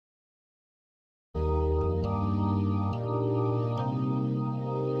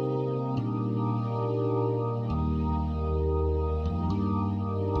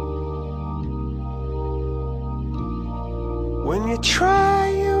you try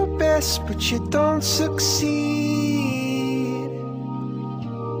your best but you don't succeed,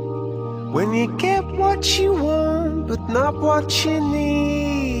 when you get what you want but not what you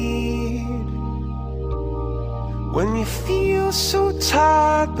need, when you feel so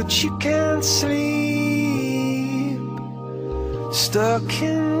tired but you can't sleep, stuck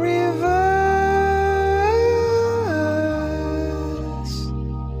in rivers,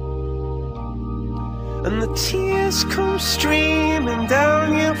 and the tears come streaming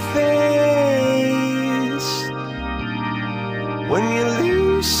down your face, when you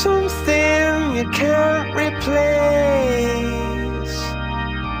lose something you can't replace,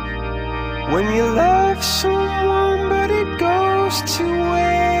 when you love someone but it goes to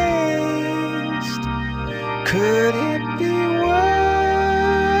waste. Could it be worse?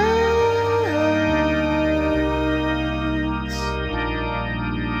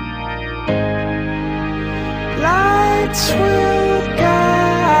 Lights will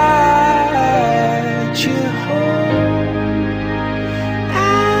guide you home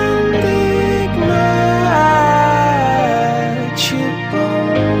and ignite your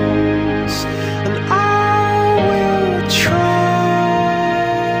bones, and I will try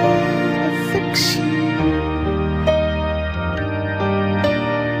to fix you.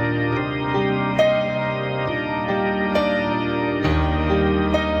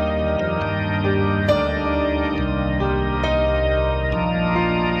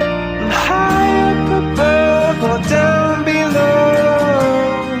 And high up above or down below,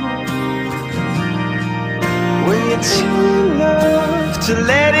 when you're too in love to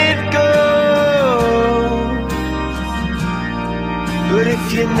let it go. But if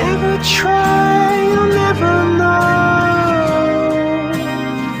you never try, you'll never know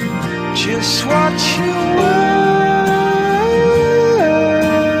just what you were.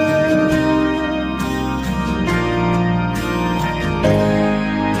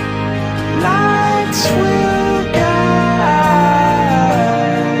 Lights will guide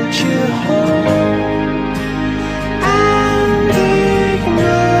you home and ignite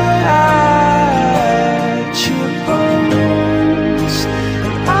your bones,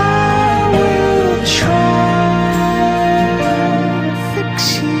 and I will try to fix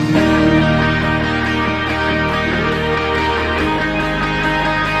you.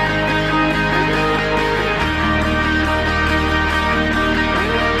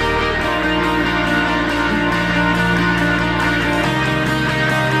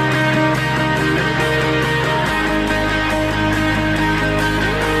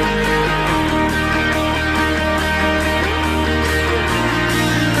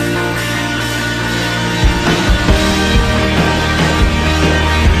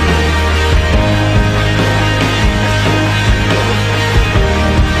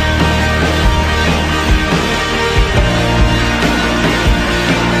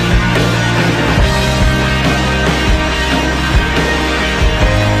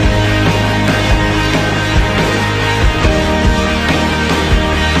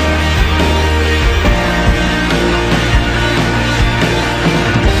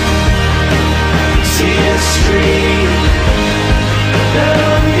 Tears stream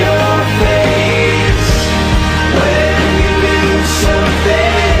down your face when you lose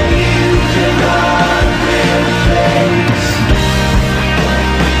something you cannot replace.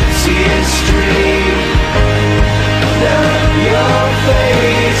 Tears stream down your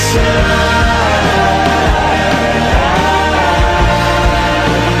face,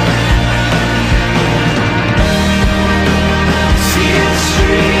 tears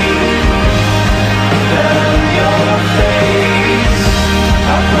stream down your face.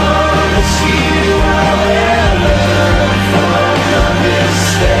 I promise you I will learn from your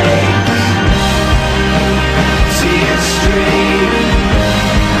mistakes. Tears stream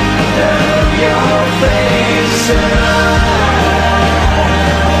down your face,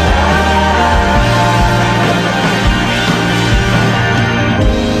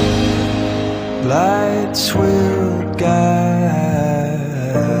 lights will guide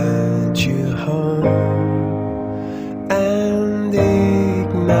you home and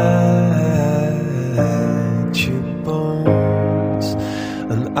ignite your bones,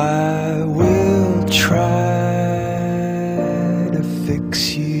 and I